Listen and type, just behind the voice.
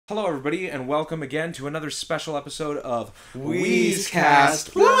Hello, everybody, and welcome again to another special episode of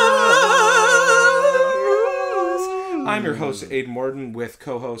WEEZCAST. I'm your host, Aiden Morden, with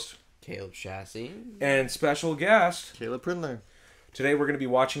co-host Caleb Chassis and special guest Caleb Prindler. Today we're going to be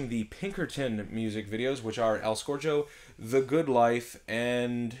watching the Pinkerton music videos, which are El Scorcho, The Good Life,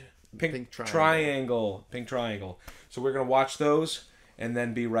 and Pink Triangle. Pink Triangle. So we're going to watch those and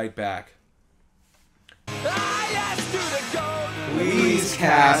then be right back.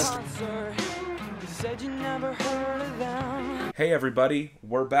 WEEZCAST. Hey everybody,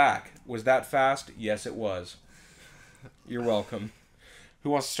 we're back. Was that fast? Yes, it was. You're welcome. Who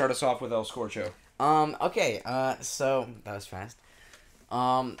wants to start us off with El Scorcho? Okay, so, that was fast.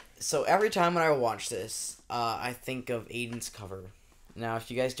 So every time when I watch this, I think of Aiden's cover. Now,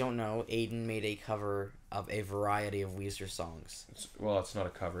 if you guys don't know, Aiden made a cover of a variety of Weezer songs. It's not a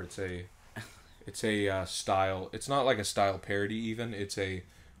cover. It's a style. It's not like a style parody even. It's a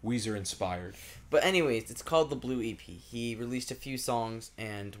Weezer inspired. But anyways, it's called the Blue EP. He released a few songs,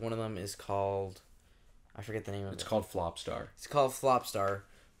 and one of them is called... I forget the name of it. It's called Flopstar. It's called Flopstar,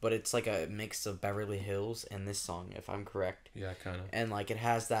 but it's like a mix of Beverly Hills and this song, if I'm correct. Yeah, kind of. And like it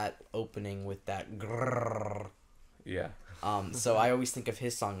has that opening with that grrrr. Yeah. So I always think of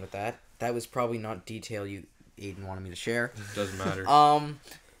his song with that. That was probably not detail Aiden wanted me to share. Doesn't matter.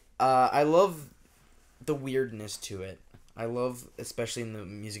 I love the weirdness to it. I love, especially in the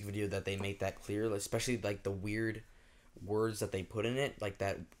music video, that they make that clear. Especially like the weird words that they put in it, like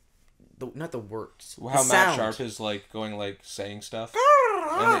that. Not the words. How Matt Sharp is like going like saying stuff.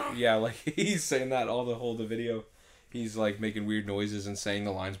 Like he's saying that the video. He's like making weird noises and saying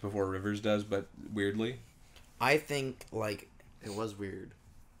the lines before Rivers does, but weirdly. I think like it was weird.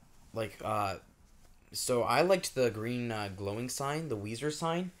 Like so I liked the green glowing sign, the Weezer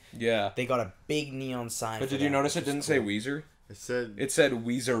sign. Yeah. They got a big neon sign. But did you notice it didn't say Weezer? It said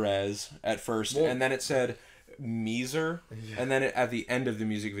Weezerez at first, and then it said Meezer, and then at the end of the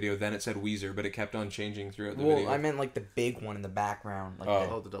music video, then it said Weezer, but it kept on changing throughout the video. I meant like the big one in the background. Like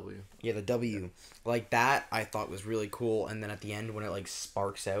the W. Yeah, the W. Like that I thought was really cool, and then at the end when it like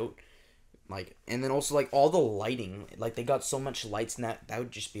sparks out, like, and then also like all the lighting, like they got so much lights in that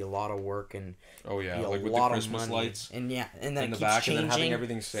would just be a lot of work and like with the Christmas lights, and then in it the keeps back, changing. and then having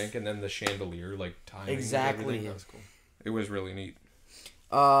everything sync, and then the chandelier like timing. Exactly. That was cool. It was really neat.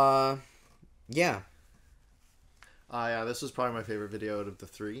 Yeah. Yeah, this was probably my favorite video out of the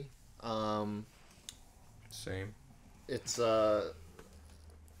three. Same. It's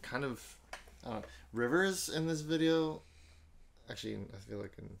kind of Rivers in this video. Actually, I feel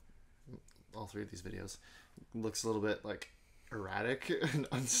like in all three of these videos, looks a little bit like erratic and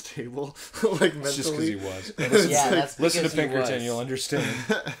unstable, like mentally. It's just because he was. That's listen to Pinkerton, you'll understand.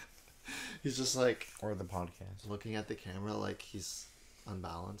 He's just like, or the podcast, looking at the camera like he's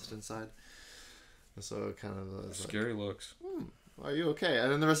unbalanced inside. And so it kind of scary looks. Are you okay?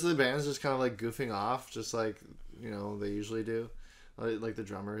 And then the rest of the band is just kind of like goofing off, just like they usually do. Like the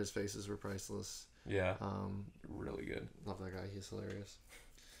drummer, his faces were priceless. Yeah. Really good. Love that guy. He's hilarious.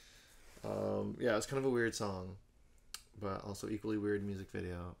 It's kind of a weird song, but also equally weird music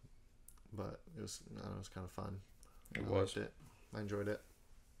video. But it was kind of fun. It was. I enjoyed it.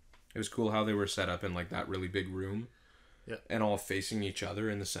 It was cool how they were set up in like that really big room. Yeah. And all facing each other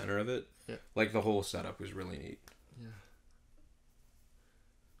in the center of it. Yeah. Like the whole setup was really neat. Yeah.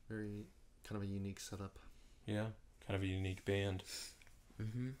 Very kind of a unique setup. Yeah. Kind of a unique band.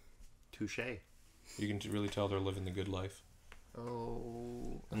 Mm-hmm. Touché. You can really tell they're living the good life.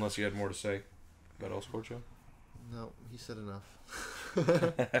 Oh. Unless you had more to say about El Scorcho. No, he said enough.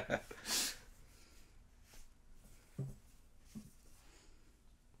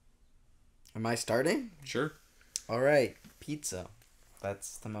 Am I starting? Sure. All right, pizza.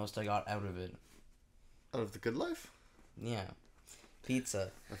 That's the most I got out of it. Out of the good life? Yeah,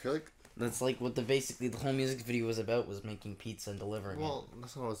 pizza. I feel like that's like what basically the whole music video was about, was making pizza and delivering it. Well,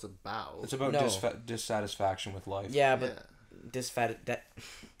 that's not what it's about. It's about dissatisfaction with life. Yeah, but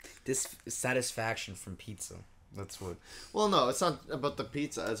dissatisfaction from pizza. That's what. Well, no, it's not about the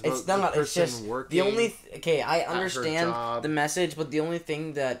pizza. It's about the person it's just working. The only I understand job. the message, but the only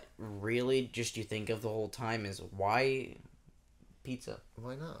thing that really just you think of the whole time is why pizza.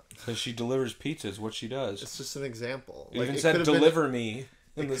 Why not? Because she delivers pizza is what she does. It's just an example. It even said deliver me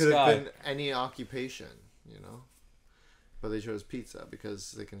in the sky. It could have been any occupation, But they chose pizza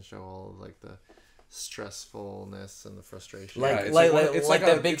because they can show all of like the stressfulness and the frustration.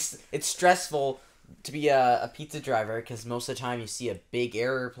 It's stressful to be a pizza driver because most of the time you see a big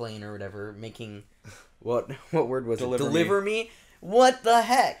airplane or whatever making what word was it? Deliver me? What the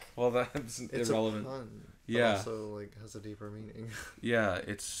heck? Well, that's irrelevant. Yeah. Also, like, has a deeper meaning. Yeah,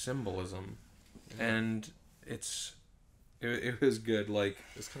 it's symbolism, and it was good. Like,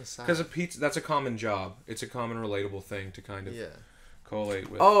 it's kind of sad because a pizza, that's a common job. It's a common relatable thing to kind of collate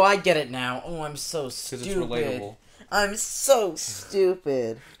with. Oh, I get it now. Oh, I'm so stupid. Because it's relatable. I'm so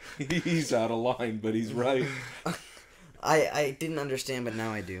stupid. He's out of line, but he's right. I didn't understand, but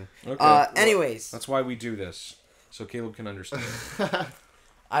now I do. Okay. Anyways. That's why we do this, so Caleb can understand.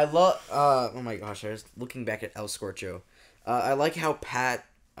 I love... oh my gosh, I was looking back at El Scorcho. I like how Pat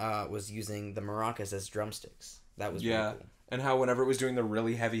was using the maracas as drumsticks. That was really cool. And how whenever it was doing the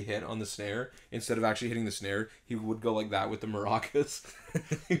really heavy hit on the snare, instead of actually hitting the snare, he would go like that with the maracas.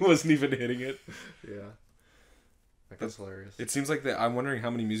 He wasn't even hitting it. Yeah. That's hilarious. It seems like I'm wondering how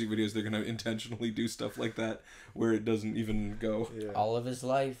many music videos they're going to intentionally do stuff like that where it doesn't even go. Yeah. All of his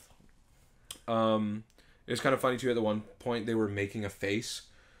life. It was kind of funny too. At the one point, they were making a face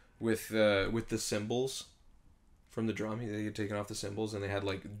with the cymbals from the drum. They had taken off the cymbals and they had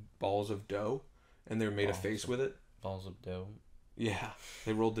like balls of dough, and they made a face with it. Balls of dough. Yeah,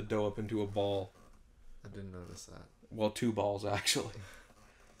 they rolled the dough up into a ball. I didn't notice that. Well, 2 balls actually,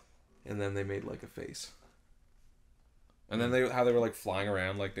 and then they made like a face. And then how they were like flying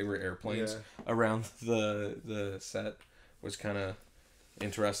around like they were airplanes around the set was kind of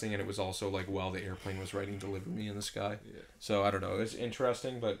interesting, and it was also like while the airplane was writing "Deliver Me" in the sky. Yeah. So I don't know, it's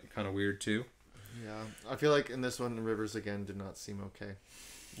interesting but kind of weird too. Yeah, I feel like in this one, Rivers again did not seem okay.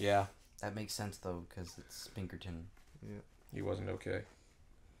 Yeah, that makes sense though because it's Pinkerton. Yeah, he wasn't okay.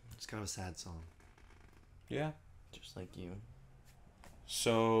 It's kind of a sad song. Yeah, just like you.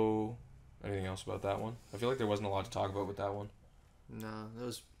 So. Anything else about that one? I feel like there wasn't a lot to talk about with that one. No, that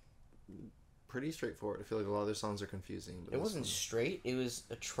was pretty straightforward. I feel like a lot of their songs are confusing. But it wasn't straight. It was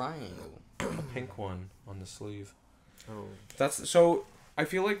a triangle. A pink one on the sleeve. Oh. So I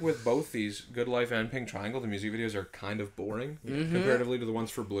feel like with both these, Good Life and Pink Triangle, the music videos are kind of boring comparatively to the ones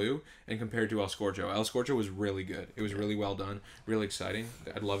for Blue and compared to El Scorcho. El Scorcho was really good. It was really well done, really exciting.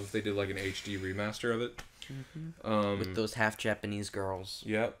 I'd love if they did like an HD remaster of it. With those half Japanese girls.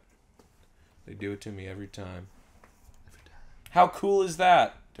 Yep. They do it to me every time. How cool is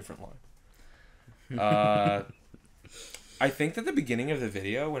that? Different line. I think that the beginning of the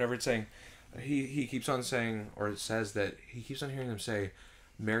video, whenever it's saying, he keeps on saying, or it says that he keeps on hearing them say,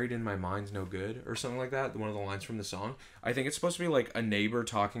 "Married in my mind's no good," or something like that. One of the lines from the song. I think it's supposed to be like a neighbor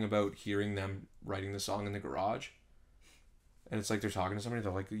talking about hearing them writing the song in the garage. And it's like they're talking to somebody.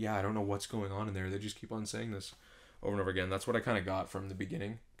 They're like, "Yeah, I don't know what's going on in there." They just keep on saying this over and over again. That's what I kind of got from the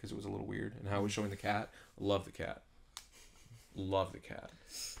beginning. Because it was a little weird. And how it was showing the cat. Love the cat. Love the cat.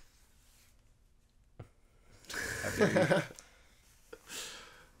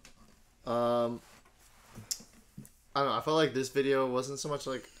 I don't know. I felt like this video wasn't so much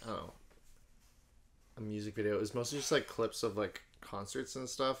like, I don't know, a music video. It was mostly just like clips of like concerts and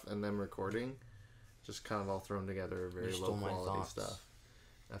stuff and them recording. Just kind of all thrown together. Very low quality stuff.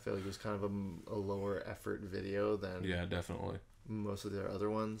 I feel like it was kind of a lower effort video than... Yeah, definitely. Most of their other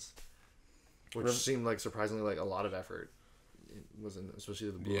ones, which seemed like surprisingly like a lot of effort. It wasn't,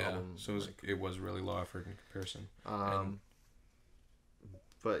 especially the Blue album. So it was really low effort in comparison.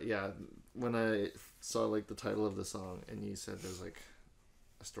 But yeah, when I saw like the title of the song and you said there's like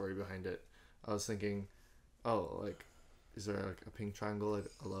a story behind it, I was thinking, oh, like, is there like a pink triangle, like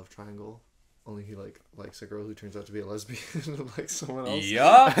a love triangle? Only he like likes a girl who turns out to be a lesbian and like someone else.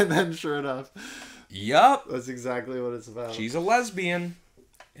 Yup. And then sure enough. Yup. That's exactly what it's about. She's a lesbian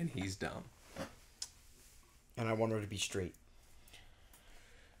and he's dumb. And I want her to be straight.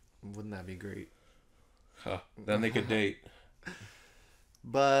 Wouldn't that be great? Huh. Then they could date.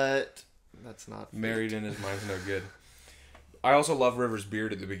 But that's not married in his mind's no good. I also love River's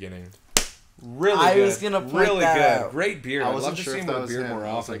beard at the beginning. Really good. I was gonna point really that good. out. Great beard. I'd love to sure see him with a beard more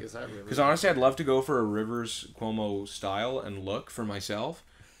often. Because honestly, I'd love to go for a Rivers Cuomo style and look for myself,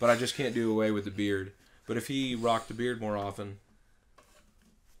 but I just can't do away with the beard. But if he rocked the beard more often,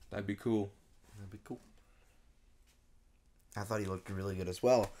 that'd be cool. That'd be cool. I thought he looked really good as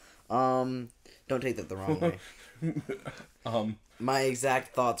well. Don't take that the wrong way. My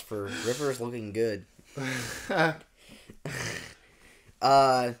exact thoughts for Rivers looking good.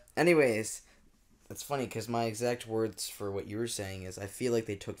 Anyways, it's funny because my exact words for what you were saying is I feel like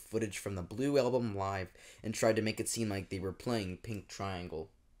they took footage from the Blue album live and tried to make it seem like they were playing Pink Triangle.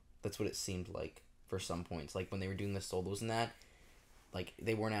 That's what it seemed like for some points. Like when they were doing the solos and that, like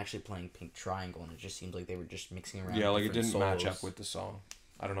they weren't actually playing Pink Triangle, and it just seemed like they were just mixing around. Yeah, like it didn't match up with the song.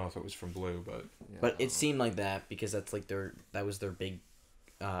 I don't know if it was from Blue, but yeah, but it seemed like that because that's like that was their big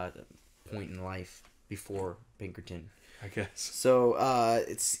point in life before Pinkerton, I guess. So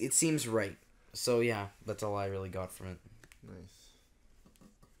it seems right. So yeah, that's all I really got from it. Nice.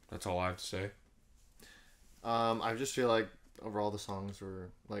 That's all I have to say. I just feel like overall the songs were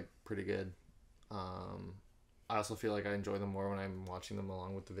like pretty good. I also feel like I enjoy them more when I'm watching them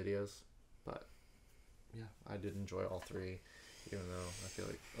along with the videos. But yeah, I did enjoy all three, even though I feel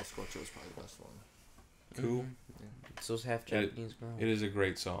like El Scorcho was probably the best one. Cool. Yeah. So's half Japanese girl. It is a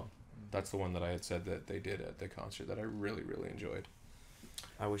great song. That's the one that I had said that they did at the concert that I really, really enjoyed.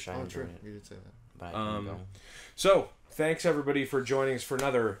 I wish I enjoyed it. You did say that. But I didn't go. So, thanks everybody for joining us for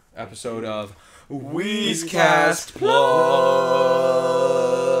another episode of WEEZCAST Plus.